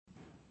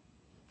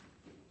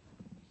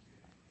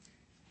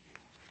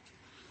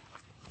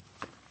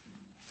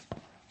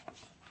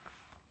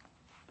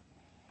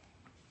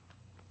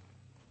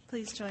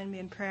Please join me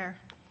in prayer.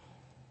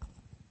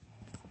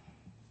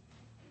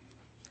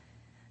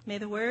 May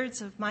the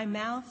words of my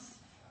mouth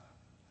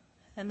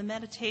and the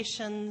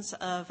meditations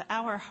of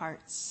our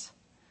hearts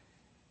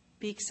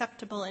be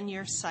acceptable in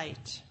your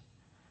sight,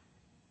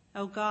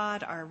 O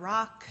God, our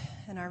rock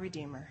and our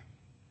Redeemer.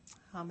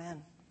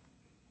 Amen.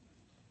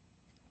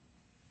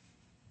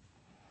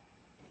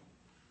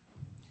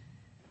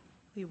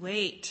 We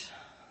wait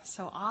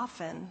so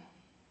often,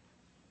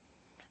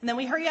 and then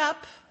we hurry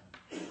up,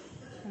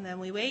 and then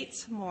we wait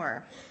some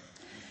more.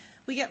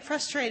 We get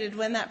frustrated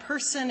when that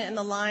person in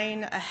the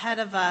line ahead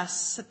of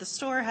us at the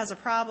store has a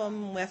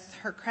problem with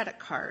her credit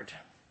card,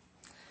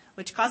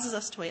 which causes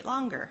us to wait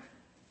longer.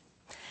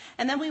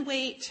 And then we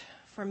wait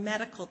for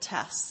medical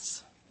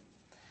tests,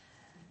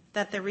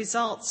 that the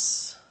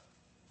results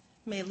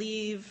may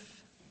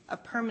leave a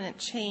permanent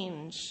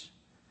change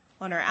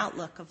on our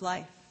outlook of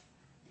life.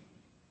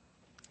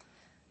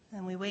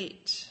 And we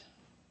wait.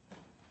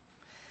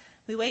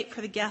 We wait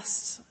for the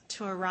guests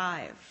to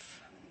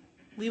arrive.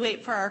 We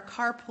wait for our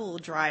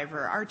carpool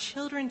driver, our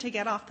children to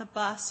get off the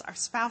bus, our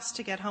spouse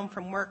to get home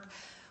from work.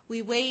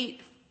 We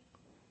wait.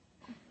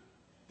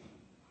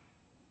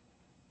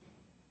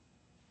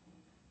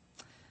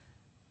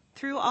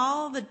 Through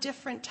all the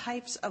different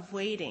types of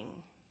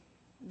waiting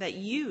that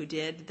you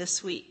did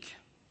this week,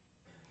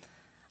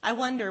 I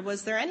wonder,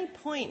 was there any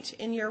point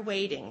in your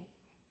waiting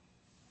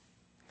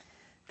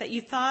that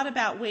you thought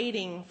about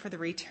waiting for the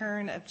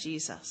return of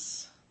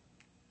Jesus?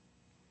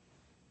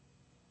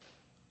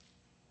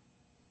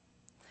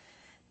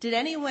 Did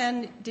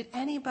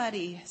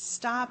anybody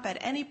stop at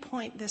any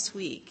point this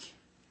week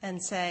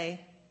and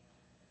say,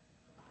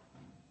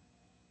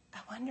 I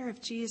wonder if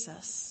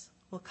Jesus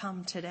will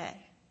come today?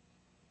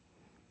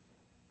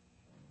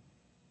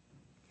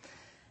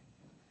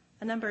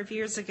 A number of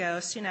years ago,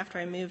 soon after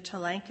I moved to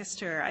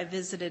Lancaster, I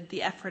visited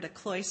the Ephrata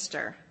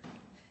Cloister.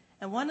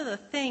 And one of the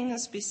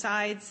things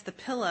besides the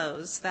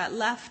pillows that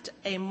left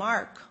a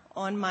mark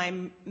on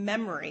my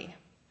memory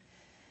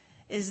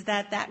is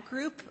that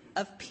group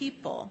of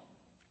people,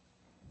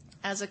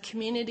 as a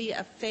community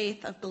of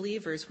faith of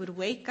believers, would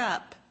wake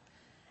up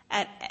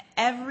at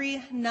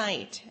every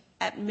night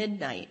at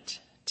midnight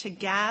to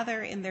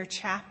gather in their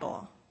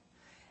chapel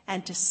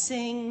and to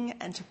sing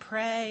and to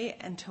pray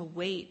and to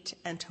wait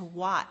and to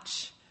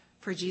watch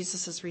for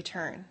Jesus'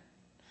 return.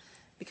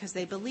 Because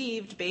they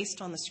believed,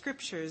 based on the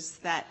scriptures,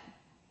 that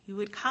he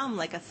would come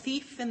like a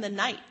thief in the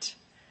night.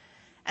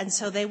 And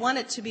so they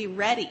wanted to be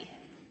ready.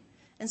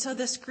 And so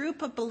this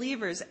group of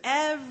believers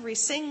every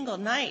single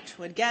night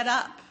would get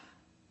up,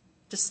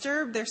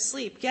 disturb their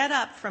sleep, get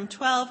up from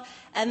 12,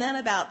 and then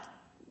about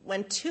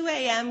when 2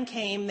 a.m.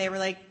 came, they were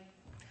like,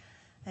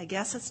 I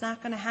guess it's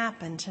not going to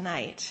happen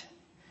tonight.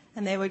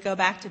 And they would go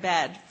back to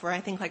bed for, I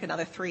think, like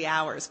another 3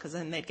 hours, because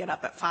then they'd get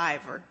up at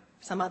 5 or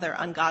some other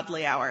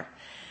ungodly hour.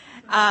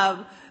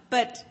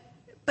 But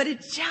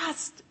it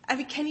just,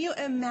 can you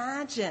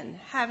imagine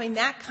having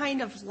that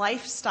kind of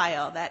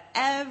lifestyle that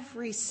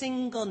every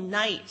single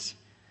night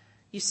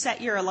you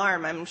set your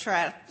alarm? I'm sure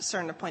at a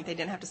certain point they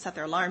didn't have to set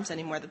their alarms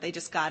anymore, that they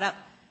just got up.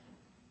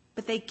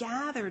 But they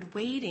gathered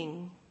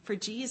waiting for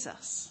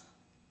Jesus.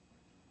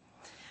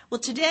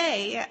 Well,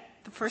 today,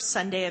 the first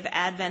Sunday of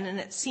Advent, and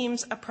it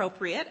seems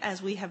appropriate,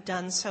 as we have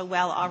done so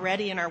well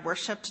already in our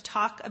worship, to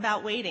talk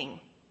about waiting.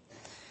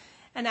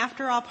 And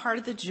after all, part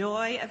of the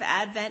joy of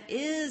Advent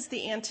is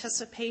the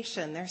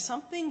anticipation. There's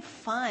something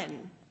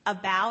fun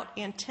about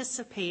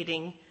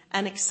anticipating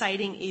an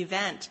exciting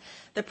event.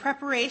 The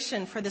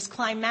preparation for this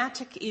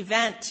climactic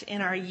event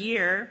in our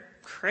year,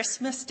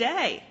 Christmas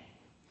Day.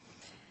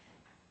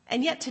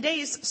 And yet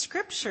today's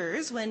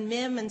scriptures, when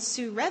Mim and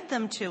Sue read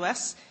them to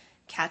us,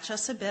 catch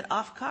us a bit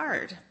off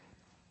guard.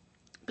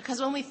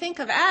 Because when we think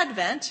of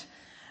Advent,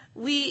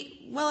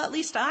 at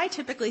least I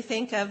typically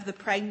think of the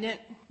pregnant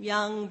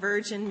young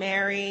Virgin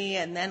Mary,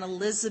 and then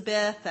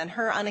Elizabeth and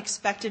her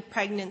unexpected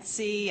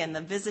pregnancy and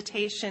the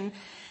visitation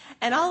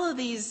and all of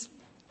these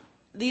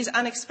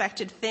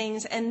unexpected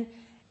things. And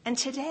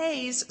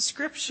today's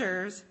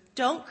scriptures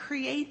don't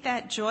create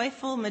that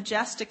joyful,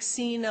 majestic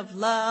scene of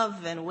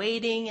love and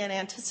waiting and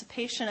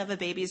anticipation of a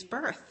baby's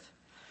birth.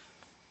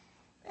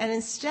 And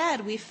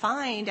instead, we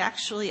find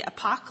actually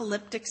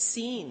apocalyptic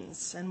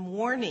scenes and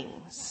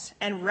warnings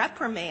and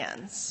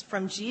reprimands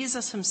from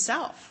Jesus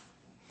himself.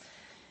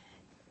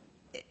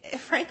 It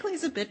frankly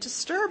is a bit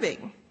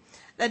disturbing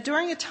that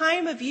during a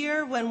time of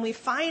year when we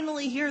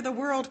finally hear the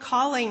world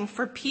calling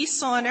for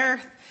peace on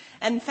earth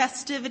and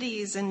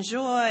festivities and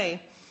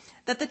joy,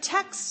 that the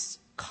texts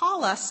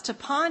call us to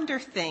ponder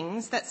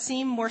things that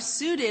seem more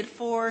suited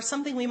for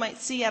something we might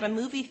see at a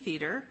movie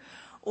theater,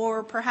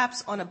 or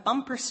perhaps on a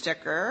bumper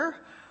sticker,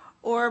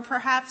 or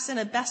perhaps in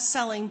a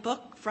best-selling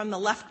book from the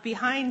Left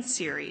Behind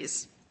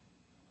series.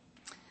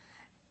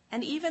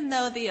 And even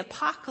though the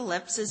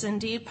apocalypse is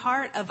indeed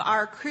part of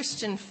our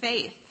Christian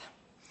faith,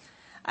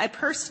 I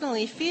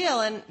personally feel,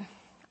 and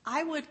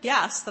I would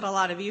guess that a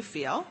lot of you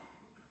feel,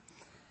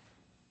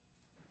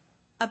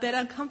 a bit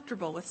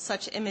uncomfortable with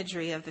such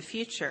imagery of the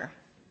future.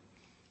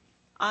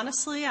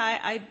 honestly,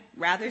 I'd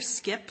rather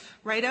skip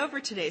right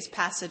over today's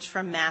passage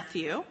from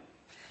Matthew,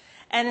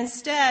 and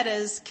instead,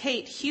 as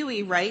Kate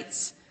Huey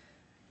writes,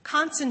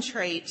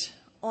 concentrate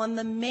on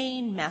the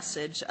main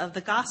message of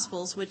the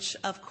Gospels, which,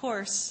 of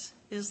course,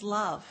 is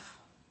love.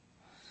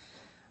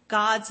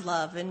 God's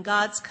love and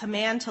God's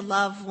command to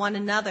love one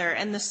another,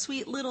 and the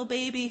sweet little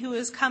baby who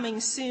is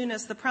coming soon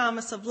as the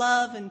promise of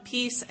love and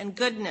peace and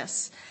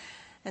goodness,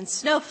 and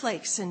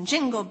snowflakes and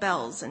jingle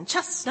bells and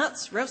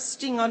chestnuts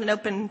roasting on an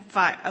open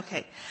fire.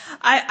 Okay.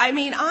 I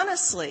mean,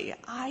 honestly,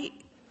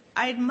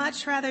 I'd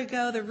much rather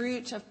go the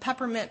route of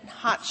peppermint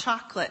hot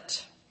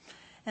chocolate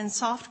and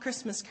soft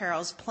Christmas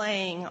carols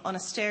playing on a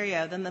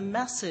stereo than the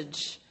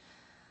message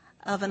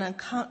of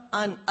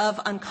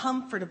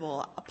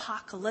uncomfortable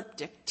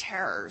apocalyptic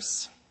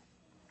terrors.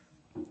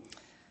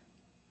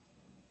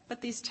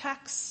 But these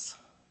texts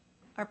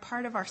are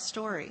part of our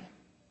story.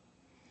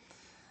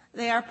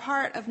 They are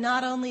part of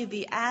not only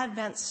the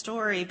Advent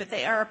story, but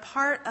they are a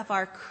part of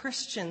our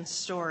Christian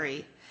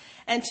story.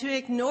 And to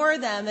ignore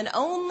them and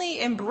only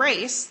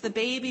embrace the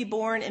baby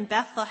born in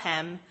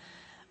Bethlehem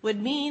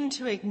would mean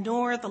to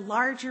ignore the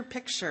larger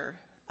picture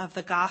of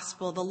the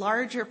gospel, the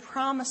larger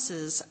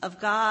promises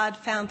of God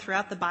found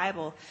throughout the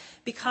Bible,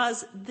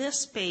 because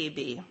this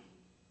baby,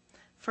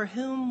 for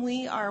whom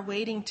we are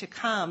waiting to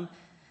come,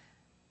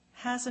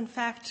 has in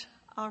fact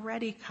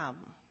already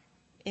come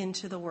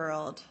into the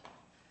world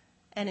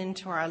and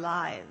into our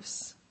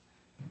lives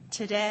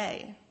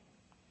today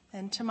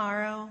and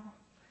tomorrow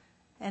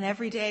and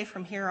every day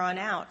from here on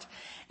out.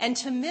 And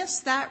to miss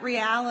that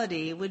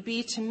reality would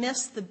be to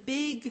miss the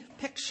big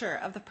picture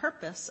of the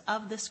purpose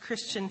of this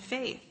Christian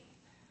faith,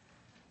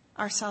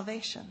 our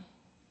salvation.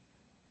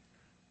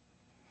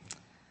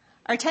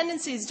 Our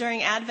tendencies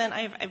during Advent,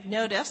 I've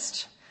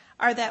noticed,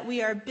 are that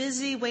we are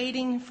busy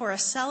waiting for a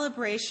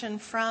celebration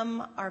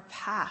from our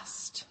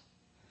past.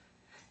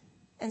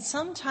 And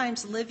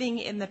sometimes living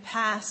in the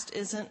past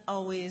isn't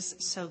always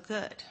so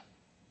good.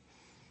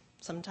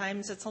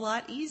 Sometimes it's a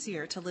lot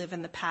easier to live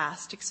in the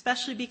past,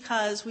 especially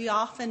because we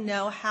often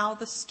know how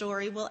the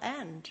story will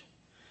end.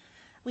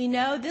 We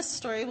know this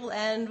story will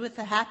end with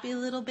a happy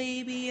little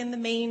baby in the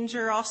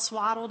manger all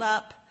swaddled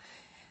up.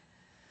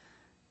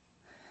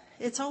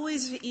 It's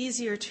always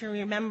easier to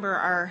remember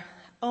our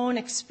own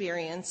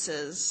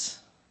experiences.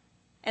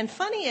 And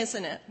funny,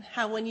 isn't it,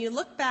 how when you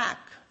look back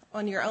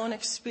on your own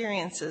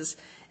experiences,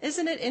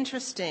 isn't it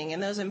interesting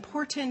in those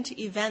important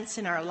events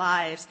in our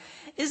lives,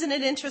 isn't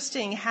it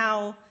interesting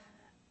how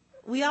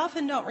we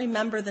often don't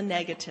remember the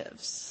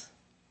negatives,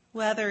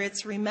 whether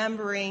it's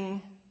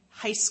remembering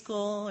high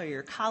school or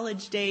your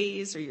college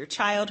days or your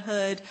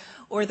childhood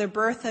or the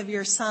birth of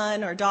your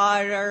son or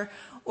daughter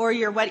or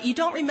your wedding. You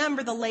don't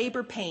remember the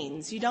labor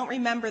pains. You don't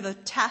remember the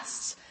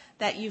tests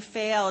that you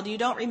failed. You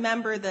don't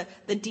remember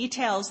the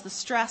details, the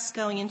stress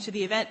going into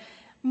the event.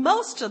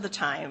 Most of the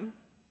time,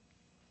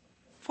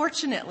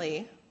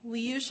 fortunately, we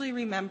usually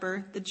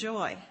remember the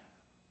joy.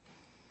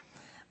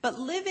 But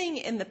living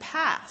in the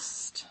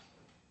past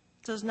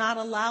does not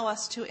allow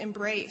us to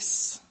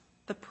embrace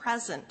the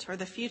present or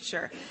the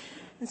future.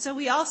 And so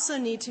we also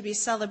need to be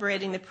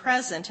celebrating the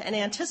present and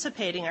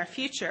anticipating our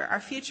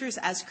futures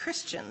as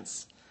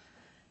Christians,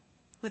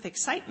 with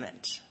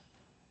excitement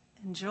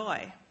and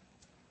joy.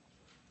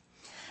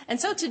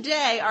 And so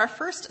today, our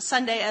first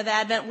Sunday of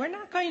Advent, we're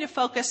not going to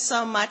focus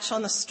so much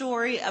on the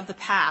story of the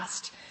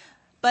past,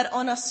 but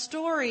on a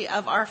story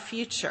of our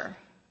future.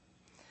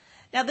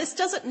 Now, this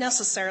doesn't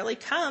necessarily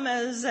come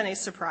as any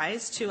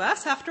surprise to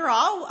us. After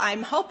all,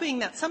 I'm hoping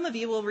that some of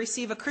you will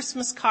receive a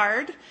Christmas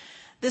card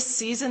this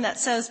season that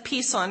says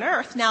peace on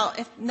earth. Now,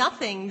 if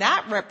nothing,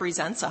 that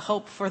represents a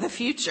hope for the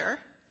future.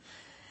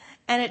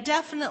 And it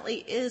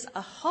definitely is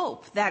a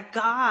hope that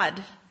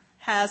God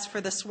has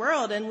for this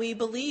world, and we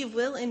believe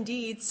will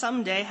indeed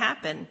someday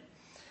happen.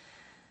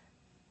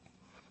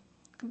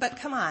 But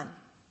come on.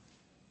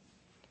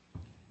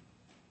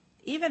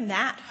 Even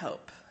that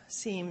hope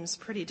seems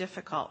pretty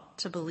difficult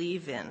to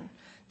believe in,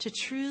 to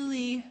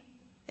truly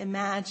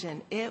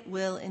imagine it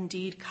will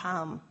indeed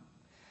come.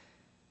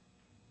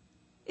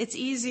 It's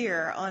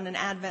easier on an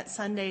Advent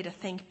Sunday to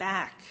think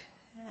back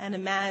and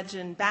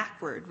imagine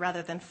backward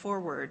rather than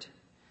forward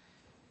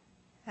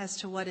as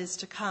to what is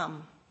to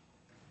come.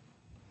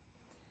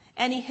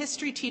 Any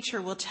history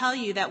teacher will tell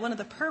you that one of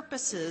the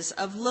purposes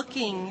of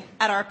looking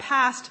at our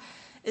past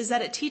is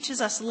that it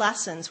teaches us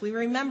lessons. We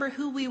remember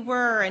who we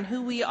were and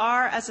who we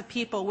are as a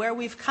people, where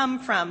we've come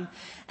from.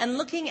 And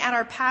looking at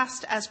our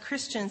past as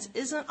Christians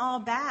isn't all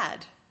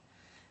bad,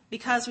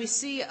 because we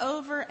see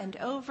over and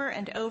over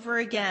and over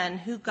again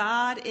who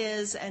God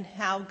is and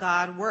how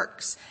God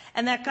works.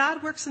 And that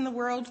God works in the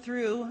world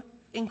through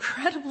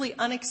incredibly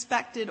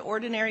unexpected,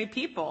 ordinary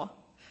people.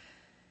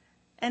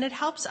 And it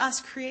helps us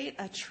create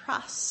a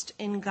trust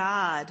in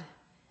God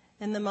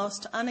in the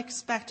most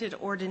unexpected,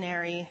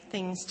 ordinary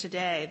things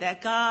today,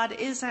 that God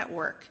is at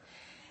work.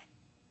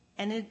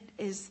 And it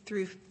is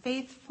through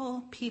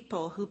faithful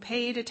people who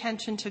paid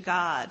attention to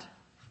God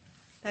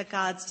that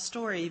God's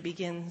story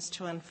begins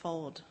to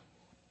unfold.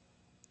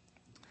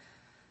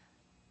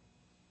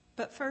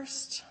 But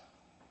first,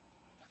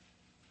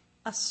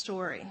 a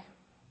story.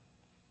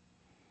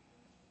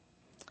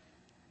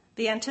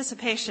 The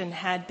anticipation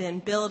had been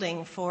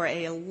building for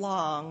a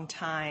long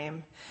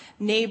time.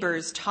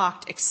 Neighbors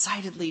talked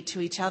excitedly to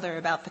each other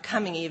about the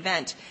coming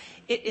event.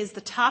 It is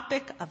the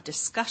topic of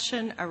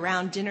discussion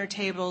around dinner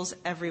tables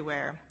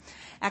everywhere.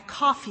 At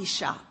coffee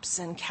shops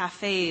and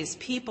cafes,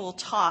 people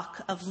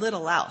talk of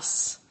little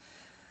else.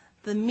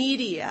 The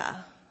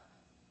media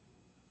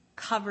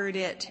covered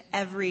it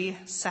every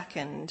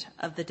second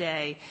of the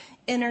day.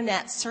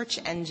 Internet search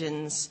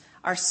engines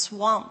are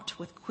swamped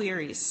with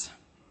queries.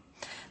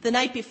 The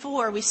night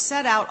before, we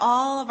set out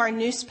all of our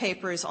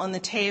newspapers on the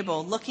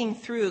table, looking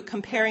through,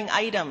 comparing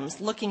items,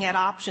 looking at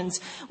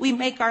options. We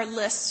make our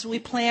lists, we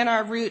plan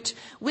our route,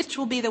 which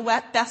will be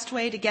the best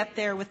way to get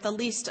there with the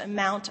least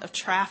amount of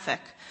traffic.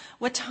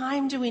 What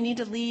time do we need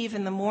to leave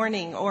in the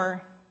morning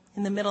or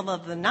in the middle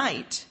of the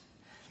night?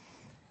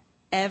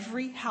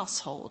 Every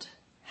household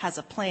has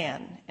a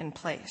plan in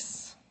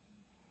place.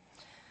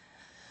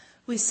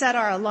 We set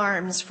our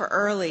alarms for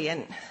early,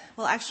 and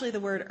actually the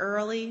word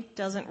early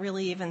doesn't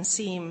really even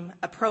seem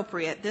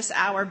appropriate. This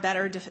hour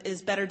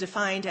is better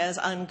defined as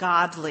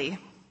ungodly.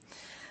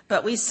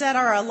 But we set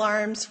our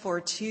alarms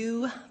for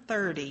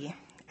 2:30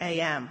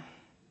 a.m.,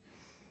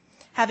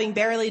 having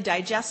barely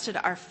digested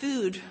our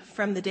food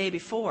from the day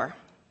before.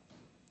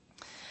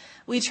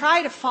 We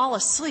try to fall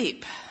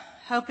asleep,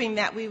 hoping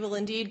that we will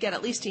indeed get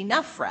at least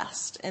enough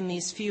rest in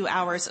these few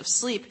hours of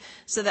sleep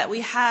so that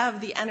we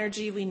have the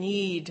energy we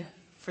need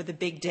for the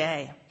big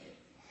day,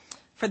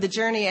 for the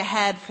journey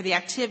ahead, for the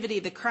activity,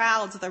 the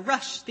crowds, the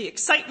rush, the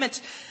excitement,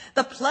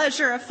 the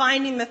pleasure of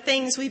finding the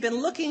things we've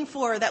been looking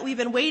for, that we've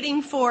been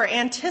waiting for,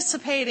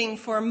 anticipating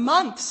for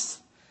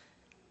months.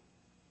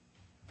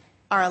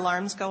 Our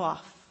alarms go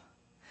off,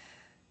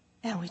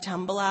 and we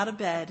tumble out of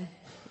bed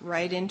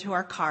right into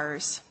our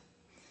cars.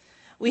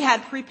 We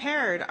had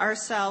prepared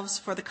ourselves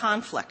for the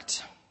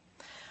conflict.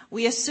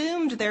 We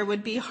assumed there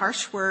would be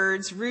harsh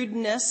words,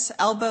 rudeness,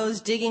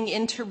 elbows digging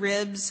into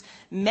ribs,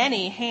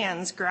 many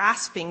hands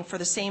grasping for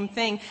the same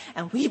thing,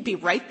 and we'd be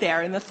right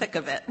there in the thick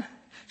of it,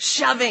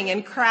 shoving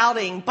and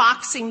crowding,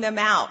 boxing them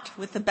out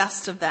with the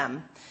best of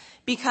them,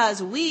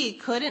 because we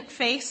couldn't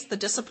face the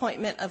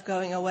disappointment of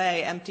going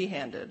away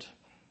empty-handed.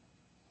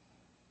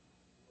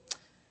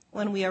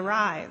 When we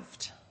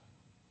arrived,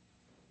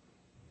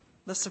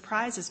 the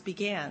surprises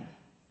began.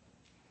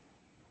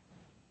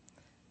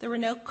 There were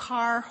no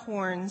car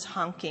horns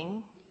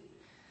honking,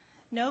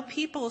 no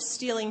people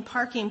stealing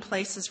parking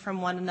places from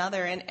one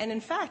another, and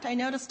in fact, I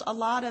noticed a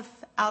lot of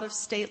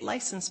out-of-state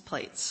license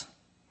plates.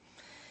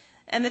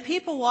 And the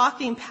people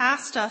walking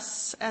past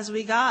us as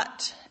we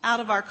got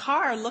out of our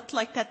car looked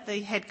like that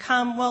they had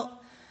come,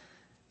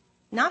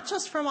 not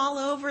just from all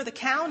over the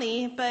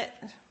county, but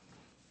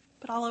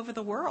all over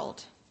the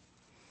world.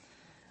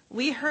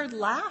 We heard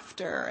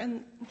laughter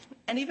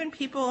and even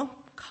people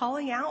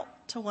calling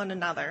out to one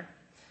another.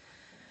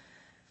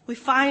 We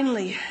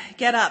finally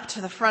get up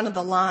to the front of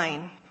the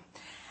line,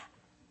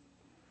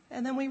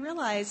 and then we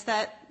realize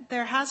that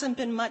there hasn't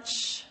been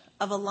much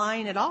of a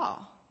line at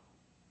all.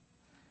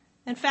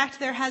 In fact,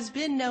 there has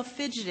been no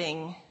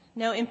fidgeting,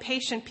 no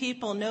impatient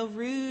people, no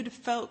rude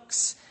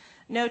folks,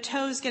 no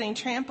toes getting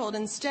trampled.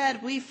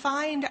 Instead, we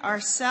find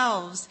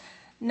ourselves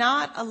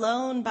not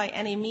alone by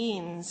any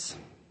means,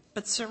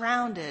 but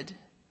surrounded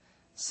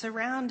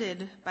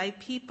by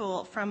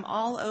people from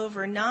all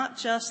over, not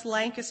just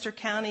Lancaster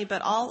County,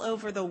 but all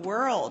over the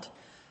world.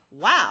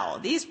 Wow,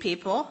 these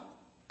people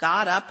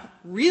got up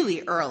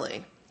really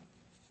early.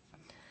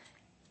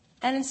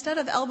 And instead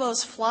of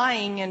elbows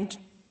flying and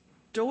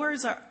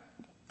doors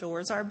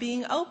are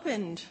being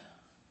opened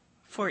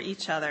for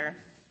each other.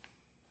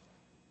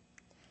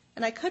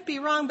 And I could be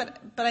wrong,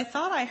 but I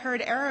thought I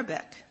heard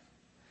Arabic.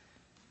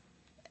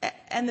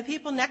 And the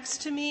people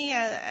next to me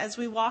as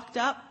we walked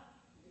up,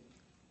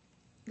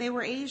 they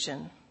were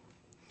Asian.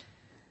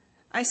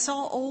 I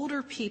saw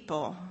older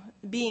people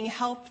being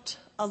helped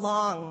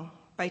along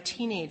by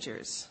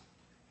teenagers.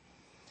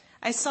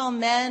 I saw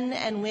men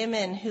and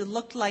women who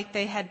looked like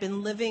they had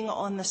been living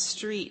on the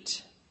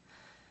street,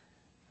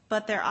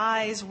 but their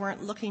eyes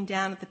weren't looking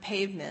down at the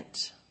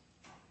pavement.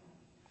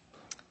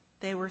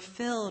 They were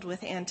filled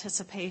with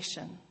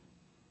anticipation.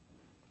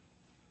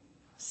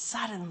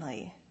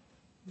 Suddenly,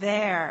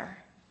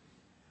 there,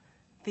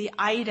 the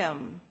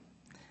item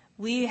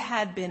we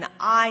had been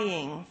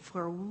eyeing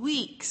for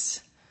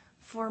weeks,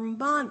 for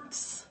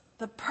months,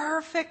 the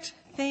perfect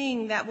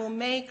thing that will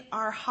make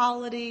our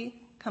holiday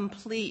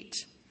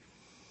complete.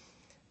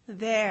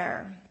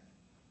 There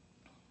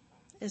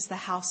is the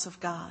house of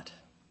God.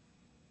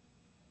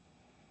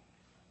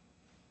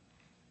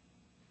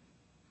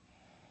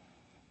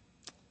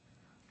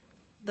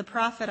 The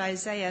prophet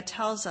Isaiah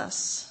tells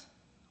us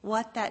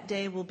what that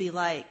day will be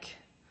like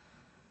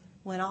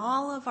when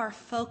all of our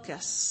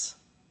focus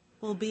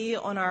will be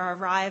on our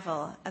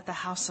arrival at the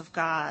house of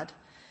God.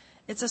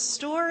 It's a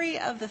story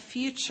of the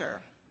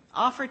future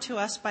offered to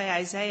us by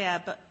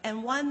Isaiah,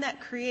 and one that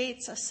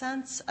creates a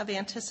sense of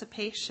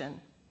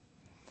anticipation.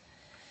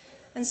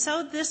 And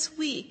so this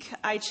week,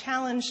 I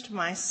challenged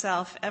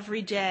myself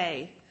every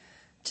day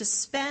to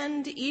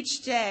spend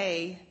each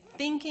day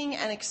thinking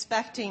and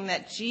expecting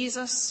that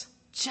Jesus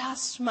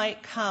just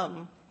might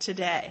come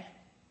today.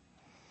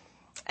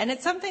 And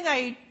it's something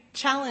I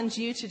challenge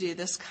you to do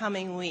this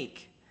coming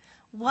week.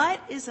 What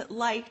is it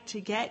like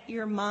to get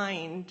your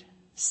mind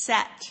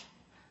set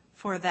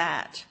for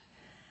that?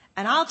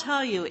 And I'll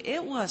tell you,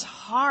 it was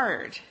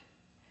hard.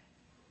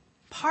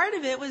 Part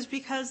of it was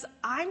because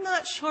I'm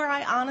not sure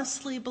I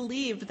honestly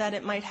believed that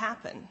it might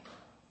happen.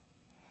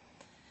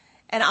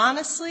 And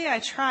honestly, I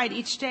tried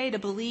each day to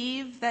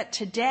believe that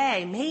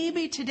today,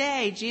 maybe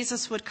today,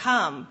 Jesus would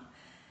come.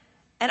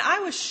 And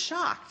I was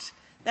shocked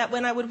that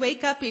when I would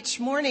wake up each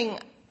morning,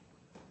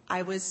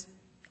 I was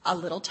a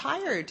little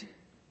tired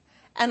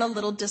and a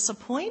little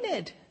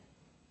disappointed.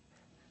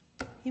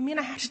 You mean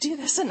I have to do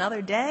this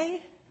another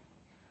day?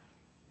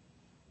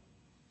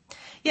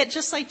 Yet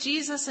just like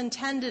Jesus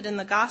intended in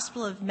the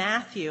Gospel of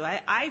Matthew,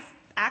 I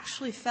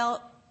actually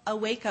felt a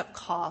wake-up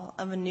call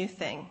of a new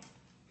thing.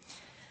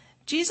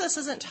 Jesus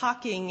isn't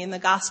talking in the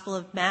Gospel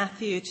of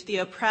Matthew to the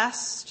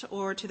oppressed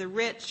or to the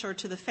rich or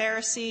to the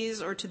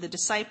Pharisees or to the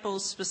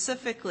disciples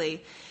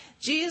specifically.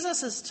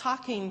 Jesus is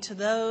talking to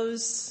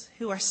those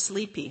who are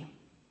sleepy.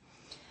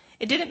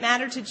 It didn't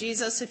matter to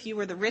Jesus if you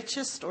were the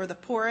richest or the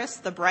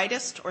poorest, the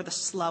brightest or the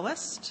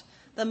slowest,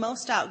 the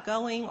most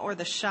outgoing or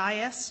the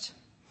shyest.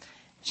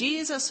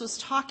 Jesus was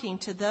talking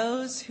to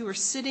those who were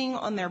sitting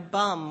on their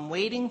bum,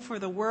 waiting for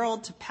the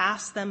world to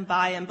pass them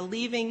by and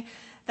believing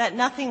that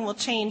nothing will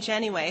change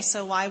anyway,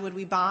 so why would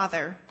we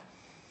bother?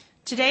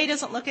 Today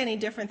doesn't look any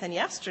different than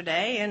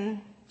yesterday,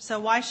 and so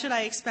why should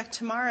I expect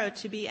tomorrow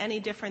to be any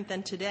different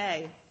than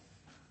today?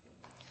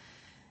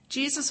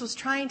 Jesus was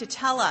trying to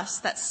tell us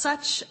that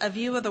such a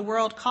view of the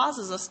world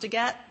causes us to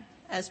get,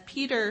 as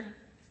Peter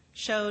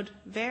showed,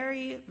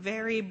 very,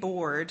 very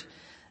bored,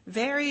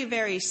 very,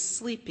 very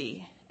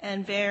sleepy,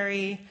 and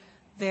very,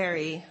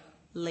 very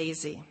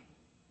lazy.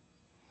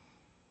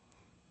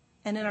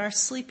 And in our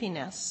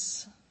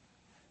sleepiness,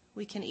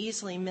 we can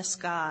easily miss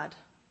God,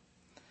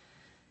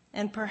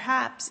 and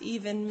perhaps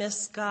even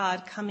miss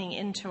God coming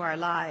into our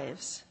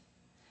lives.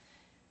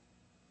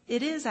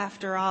 It is,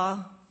 after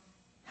all,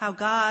 how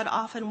God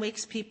often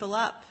wakes people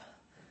up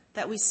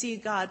that we see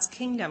God's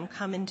kingdom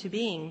come into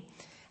being.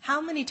 How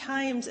many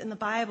times in the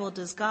Bible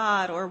does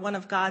God or one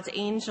of God's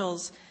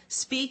angels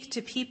speak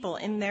to people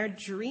in their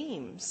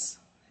dreams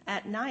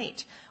at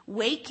night,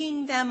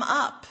 waking them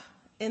up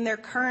in their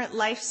current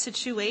life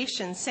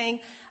situation, saying,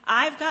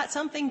 I've got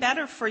something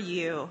better for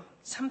you,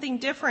 something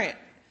different.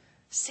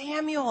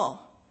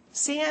 Samuel,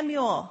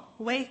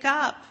 wake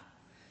up.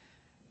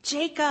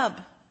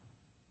 Jacob,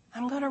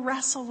 I'm going to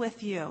wrestle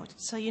with you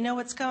so you know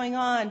what's going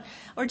on.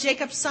 Or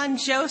Jacob's son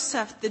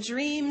Joseph, the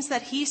dreams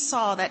that he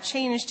saw that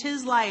changed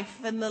his life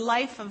and the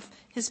life of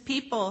his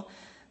people.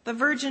 The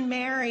Virgin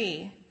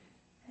Mary,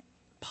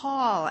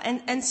 Paul,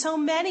 and so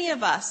many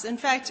of us. In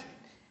fact,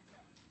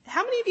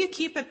 how many of you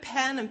keep a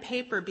pen and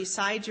paper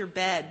beside your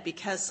bed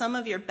because some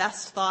of your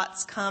best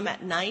thoughts come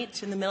at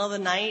night, in the middle of the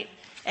night,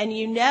 and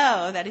you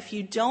know that if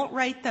you don't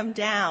write them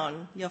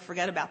down, you'll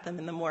forget about them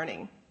in the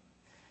morning?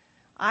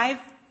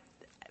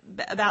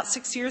 About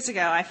 6 years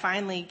ago, I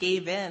finally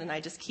gave in, and I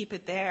just keep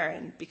it there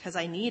and because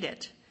I need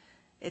it.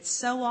 It's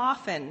so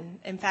often,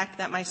 in fact,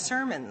 that my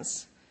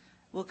sermons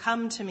will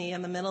come to me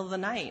in the middle of the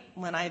night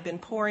when I've been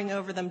poring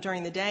over them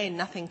during the day and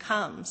nothing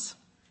comes.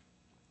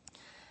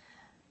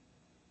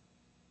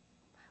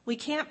 We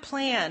can't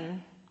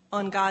plan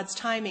on God's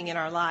timing in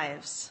our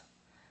lives.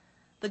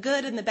 The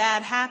good and the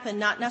bad happen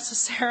not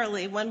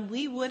necessarily when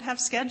we would have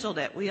scheduled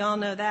it. We all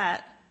know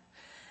that.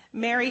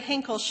 Mary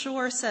Hinkle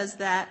Shore says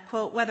that,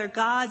 quote, whether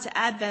God's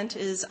advent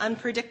is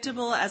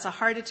unpredictable as a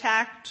heart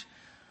attack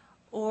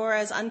or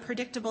as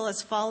unpredictable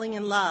as falling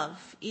in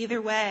love,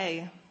 either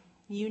way,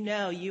 you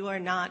know you are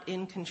not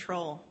in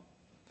control.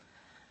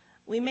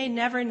 We may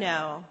never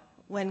know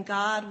when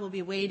God will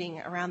be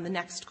waiting around the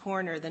next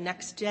corner, the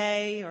next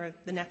day, or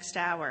the next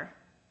hour.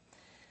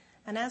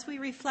 And as we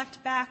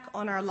reflect back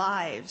on our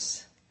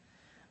lives,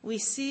 we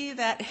see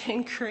that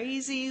in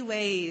crazy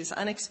ways,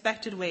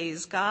 unexpected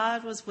ways,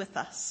 God was with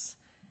us,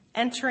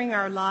 entering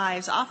our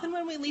lives, often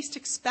when we least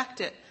expect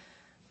it,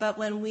 but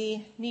when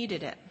we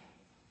needed it.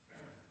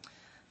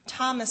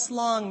 Thomas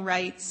Long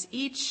writes,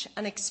 each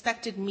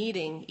unexpected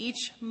meeting,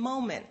 each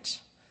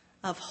moment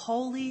of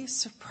holy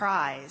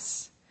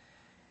surprise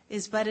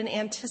is but an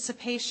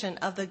anticipation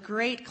of the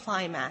great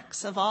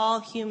climax of all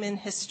human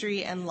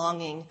history and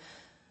longing,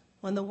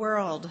 when the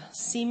world,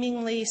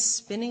 seemingly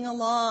spinning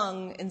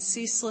along in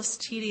ceaseless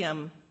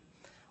tedium,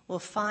 will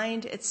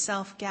find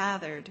itself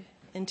gathered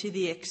into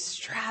the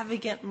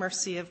extravagant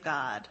mercy of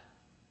God.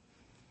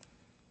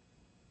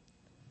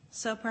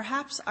 So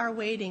perhaps our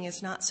waiting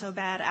is not so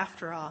bad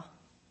after all.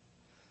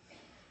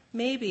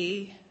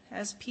 Maybe,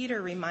 as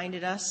Peter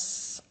reminded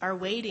us, our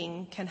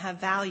waiting can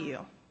have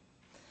value.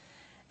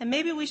 And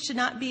maybe we should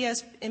not be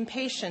as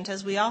impatient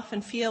as we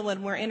often feel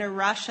when we're in a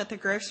rush at the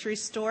grocery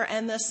store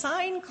and the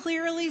sign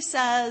clearly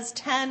says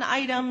 10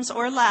 items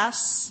or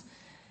less,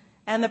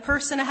 and the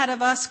person ahead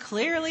of us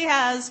clearly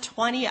has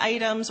 20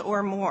 items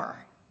or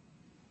more.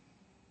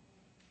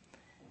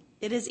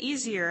 It is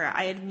easier,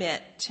 I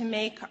admit, to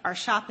make our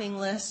shopping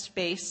list,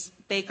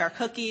 bake our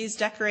cookies,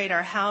 decorate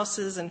our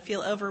houses, and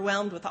feel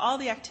overwhelmed with all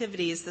the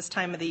activities this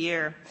time of the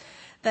year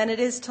than it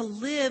is to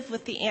live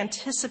with the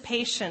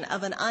anticipation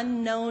of an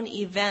unknown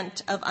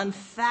event of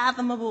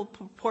unfathomable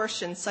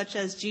proportions, such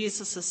as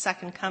Jesus'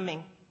 second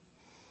coming.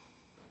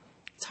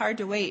 It's hard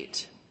to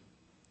wait.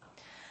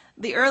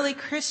 The early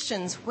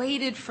Christians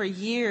waited for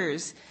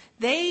years.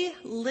 They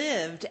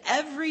lived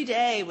every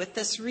day with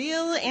this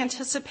real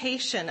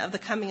anticipation of the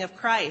coming of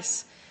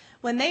Christ.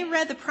 When they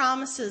read the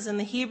promises in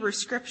the Hebrew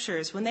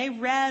Scriptures, when they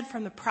read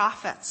from the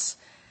prophets,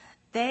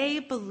 they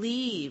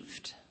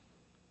believed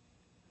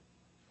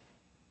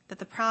that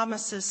the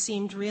promises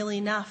seemed real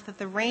enough, that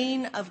the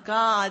reign of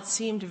God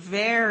seemed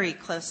very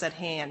close at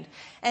hand.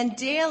 And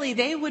daily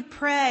they would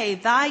pray,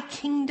 "Thy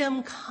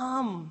kingdom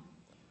come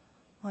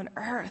on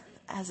earth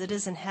as it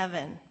is in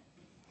heaven,"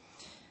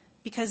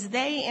 because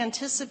they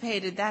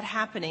anticipated that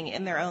happening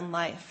in their own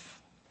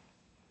life.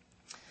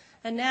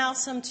 And now,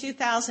 some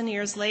 2,000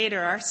 years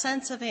later, our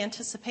sense of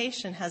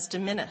anticipation has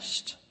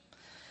diminished.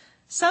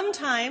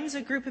 Sometimes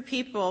a group of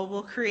people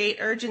will create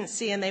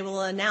urgency and they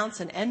will announce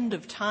an end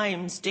of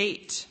times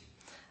date,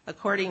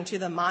 according to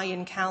the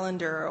Mayan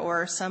calendar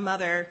or some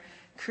other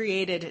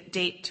created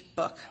date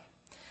book.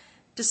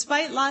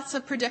 Despite lots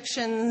of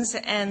predictions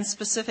and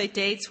specific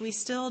dates, we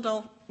still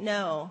don't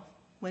know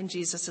when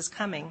Jesus is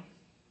coming.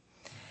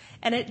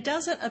 And it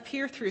doesn't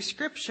appear through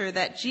Scripture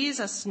that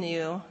Jesus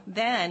knew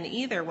then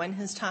either when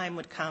his time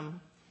would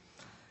come.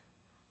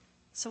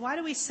 So why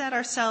do we set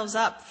ourselves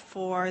up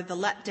for the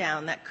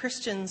letdown that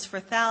Christians for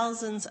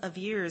thousands of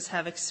years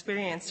have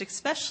experienced,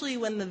 especially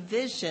when the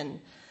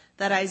vision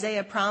that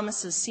Isaiah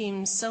promises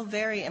seems so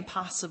very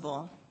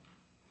impossible?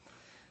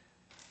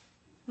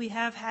 We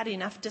have had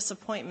enough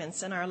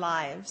disappointments in our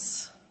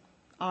lives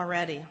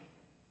already.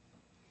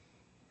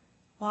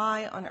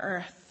 Why on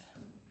earth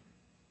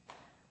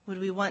would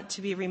we want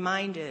to be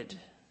reminded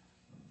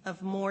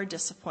of more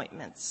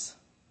disappointments?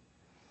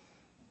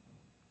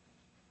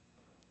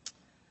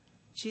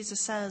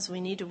 Jesus says we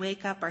need to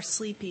wake up our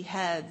sleepy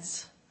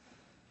heads,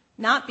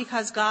 not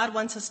because God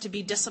wants us to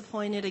be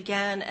disappointed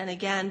again and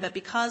again, but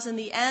because in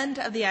the end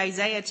of the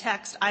Isaiah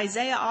text,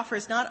 Isaiah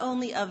offers not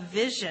only a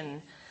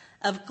vision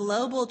of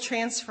global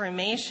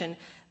transformation,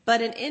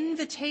 but an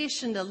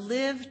invitation to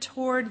live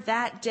toward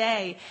that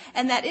day.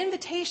 And that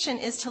invitation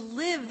is to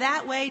live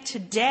that way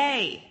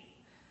today.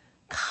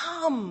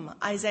 Come,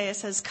 Isaiah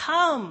says,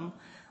 come,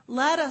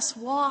 let us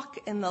walk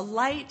in the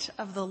light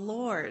of the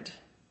Lord.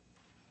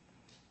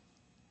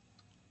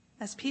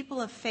 As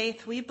people of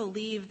faith, we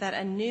believe that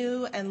a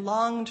new and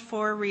longed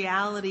for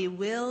reality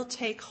will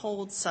take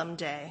hold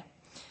someday.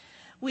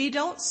 We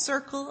don't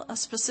circle a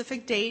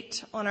specific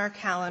date on our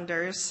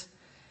calendars.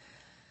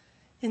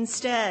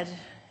 Instead,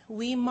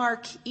 we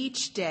mark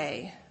each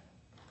day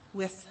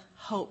with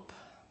hope.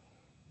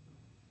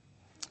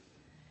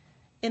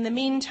 In the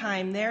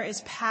meantime, there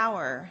is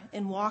power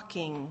in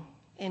walking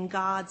in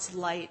God's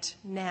light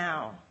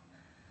now,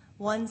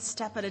 one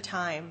step at a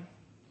time.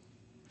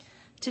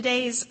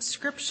 Today's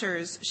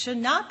scriptures should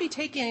not be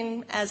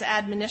taken as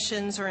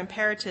admonitions or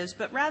imperatives,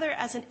 but rather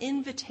as an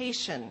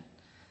invitation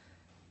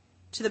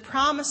to the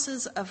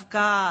promises of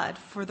God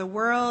for the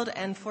world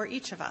and for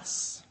each of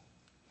us.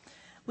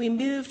 We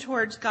move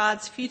towards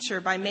God's future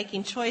by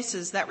making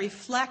choices that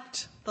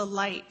reflect the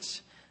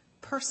light,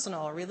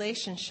 personal,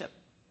 relationship,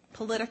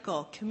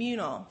 political,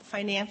 communal,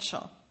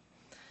 financial.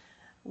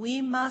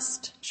 We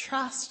must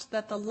trust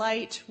that the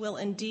light will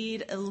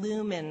indeed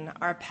illumine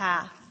our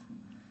path,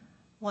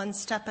 one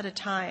step at a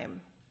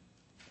time.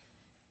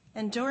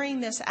 And during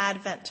this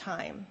Advent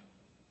time,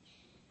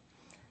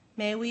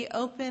 may we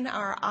open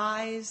our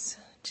eyes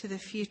to the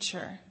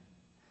future,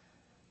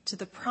 to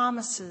the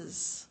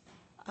promises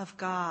of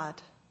God,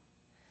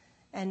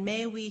 and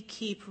may we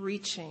keep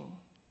reaching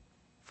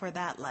for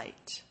that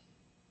light.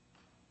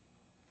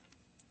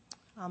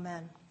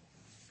 Amen.